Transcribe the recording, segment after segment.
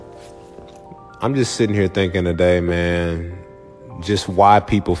I'm just sitting here thinking today, man, just why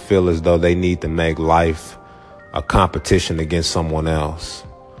people feel as though they need to make life a competition against someone else.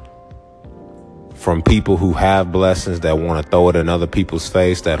 From people who have blessings that want to throw it in other people's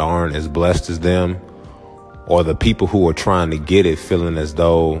face that aren't as blessed as them, or the people who are trying to get it feeling as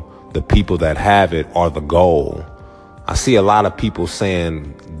though the people that have it are the goal. I see a lot of people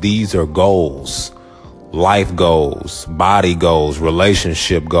saying these are goals, life goals, body goals,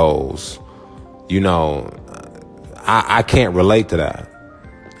 relationship goals. I can't relate to that.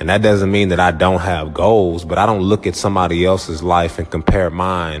 And that doesn't mean that I don't have goals, but I don't look at somebody else's life and compare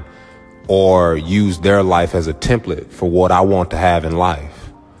mine or use their life as a template for what I want to have in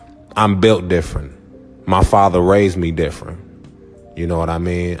life. I'm built different. My father raised me different. You know what I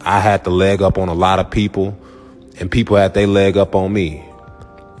mean? I had the leg up on a lot of people, and people had their leg up on me.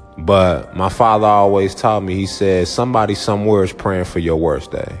 But my father always taught me, he said, somebody somewhere is praying for your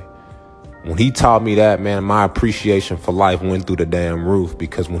worst day. When he taught me that, man, my appreciation for life went through the damn roof,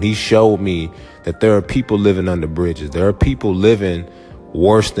 because when he showed me that there are people living under bridges, there are people living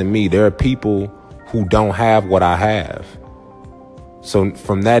worse than me, there are people who don't have what I have. So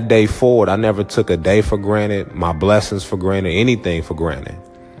from that day forward, I never took a day for granted, my blessings for granted, anything for granted.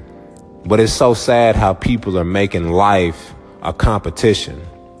 But it's so sad how people are making life a competition.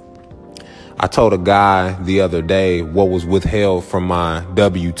 I told a guy the other day what was withheld from my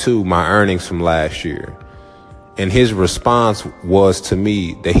W-2, my earnings from last year. And his response was to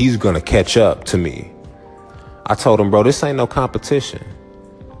me that he's going to catch up to me. I told him, bro, this ain't no competition.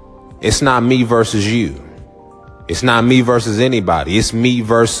 It's not me versus you. It's not me versus anybody. It's me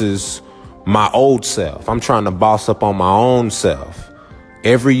versus my old self. I'm trying to boss up on my own self.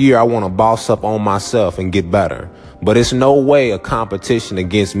 Every year I want to boss up on myself and get better. But it's no way a competition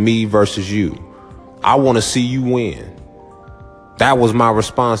against me versus you. I want to see you win. That was my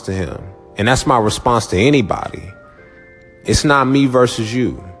response to him. And that's my response to anybody. It's not me versus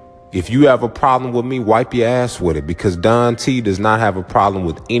you. If you have a problem with me, wipe your ass with it, because Don T does not have a problem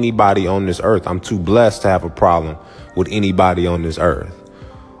with anybody on this earth. I'm too blessed to have a problem with anybody on this earth.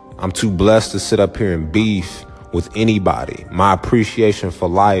 I'm too blessed to sit up here and beef with anybody. My appreciation for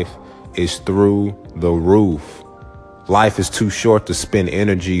life is through the roof. Life is too short to spend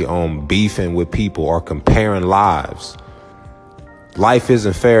energy on beefing with people or comparing lives. Life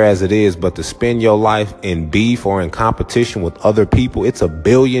isn't fair as it is, but to spend your life in beef or in competition with other people, it's 1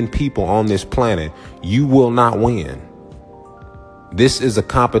 billion people on this planet. You will not win. This is a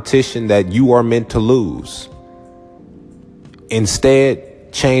competition that you are meant to lose.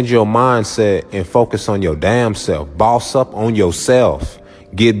 Instead, change your mindset and focus on your damn self. Boss up on yourself.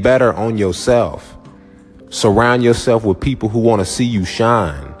 Get better on yourself. Surround yourself with people who want to see you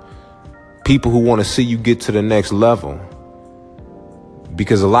shine. People who want to see you get to the next level.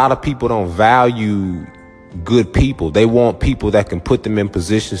 Because a lot of people don't value good people. They want people that can put them in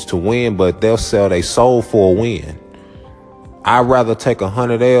positions to win, but they'll sell their soul for a win. I'd rather take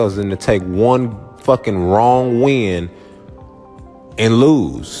 100 L's than to take one fucking wrong win and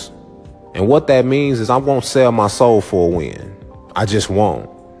lose. And what that means is I won't sell my soul for a win. I just won't.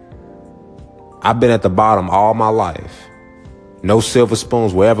 I've been at the bottom all my life. No silver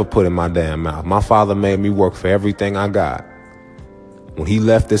spoons were ever put in my damn mouth. My father made me work for everything I got. When he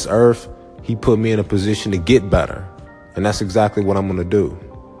left this earth, he put me in a position to get better. And that's exactly what I'm going to do.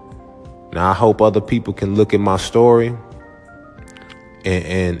 Now, I hope other people can look at my story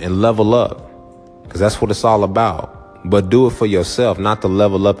and level up, because that's what it's all about. But do it for yourself, not to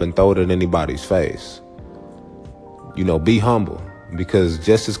level up and throw it in anybody's face. Be humble. Because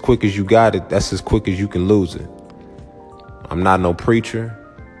just as quick as you got it, that's as quick as you can lose it. I'm not no preacher,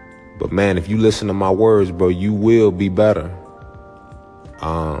 but man, if you listen to my words, bro, you will be better.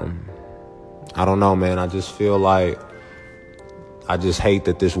 I don't know, man. I just feel like I just hate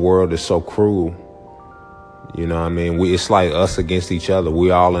that this world is so cruel. You know what I mean? It's like us against each other.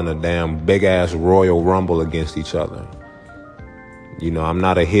 We all in a damn big ass Royal Rumble against each other. I'm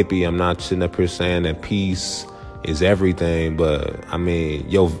not a hippie. I'm not sitting up here saying that peace is everything, but I mean,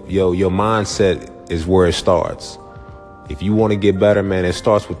 your mindset is where it starts. If you want to get better, man, it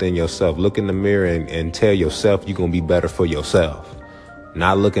starts within yourself. Look in the mirror and tell yourself you're going to be better for yourself.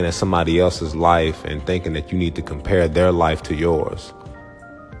 Not looking at somebody else's life and thinking that you need to compare their life to yours.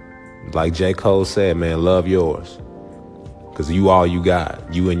 Like J. Cole said, man, love yours. Because you all you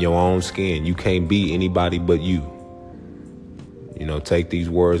got. You in your own skin. You can't be anybody but you. Take these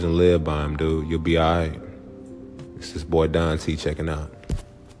words and live by them, dude. You'll be all right. It's this boy Don T checking out.